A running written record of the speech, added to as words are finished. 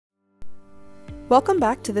Welcome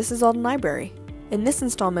back to This is Alden Library. In this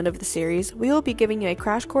installment of the series, we will be giving you a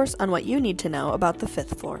crash course on what you need to know about the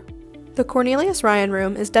 5th floor. The Cornelius Ryan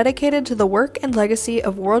Room is dedicated to the work and legacy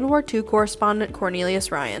of World War II correspondent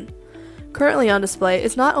Cornelius Ryan. Currently on display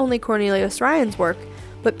is not only Cornelius Ryan's work,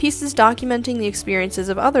 but pieces documenting the experiences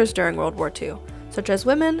of others during World War II, such as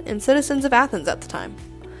women and citizens of Athens at the time.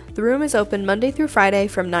 The room is open Monday through Friday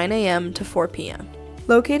from 9 a.m. to 4 p.m.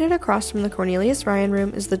 Located across from the Cornelius Ryan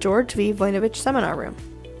Room is the George V. Voinovich Seminar Room.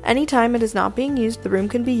 Anytime it is not being used, the room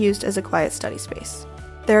can be used as a quiet study space.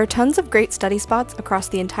 There are tons of great study spots across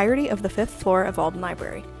the entirety of the 5th floor of Alden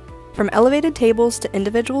Library. From elevated tables to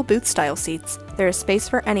individual booth-style seats, there is space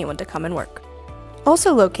for anyone to come and work.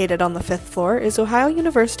 Also located on the 5th floor is Ohio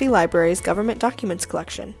University Library's Government Documents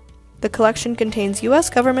Collection. The collection contains U.S.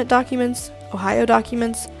 government documents, Ohio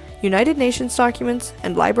documents, United Nations documents,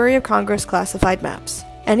 and Library of Congress classified maps.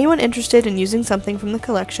 Anyone interested in using something from the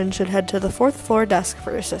collection should head to the 4th floor desk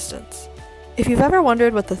for assistance. If you've ever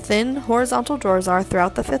wondered what the thin, horizontal drawers are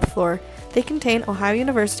throughout the 5th floor, they contain Ohio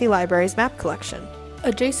University Library's map collection.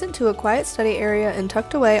 Adjacent to a quiet study area and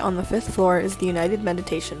tucked away on the 5th floor is the United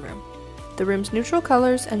Meditation Room. The room's neutral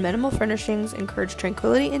colors and minimal furnishings encourage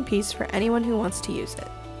tranquility and peace for anyone who wants to use it.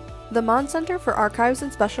 The Mon Center for Archives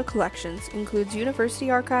and Special Collections includes university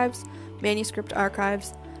archives, manuscript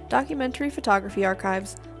archives, documentary photography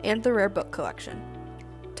archives, and the rare book collection.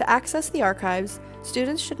 To access the archives,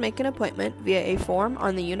 students should make an appointment via a form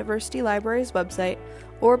on the University Library's website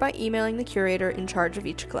or by emailing the curator in charge of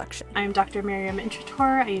each collection. I'm Dr. Miriam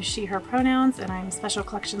Intrator. I use she, her pronouns, and I'm Special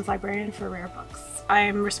Collections Librarian for Rare Books.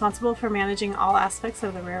 I'm responsible for managing all aspects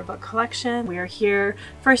of the Rare Book collection. We are here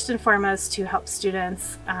first and foremost to help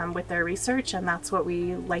students with their research, and that's what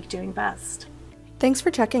we like doing best. Thanks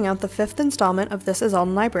for checking out the 5th installment of This is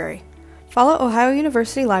Alden Library. Follow Ohio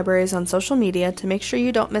University Libraries on social media to make sure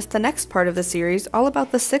you don't miss the next part of the series all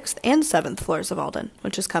about the 6th and 7th floors of Alden,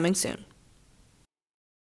 which is coming soon.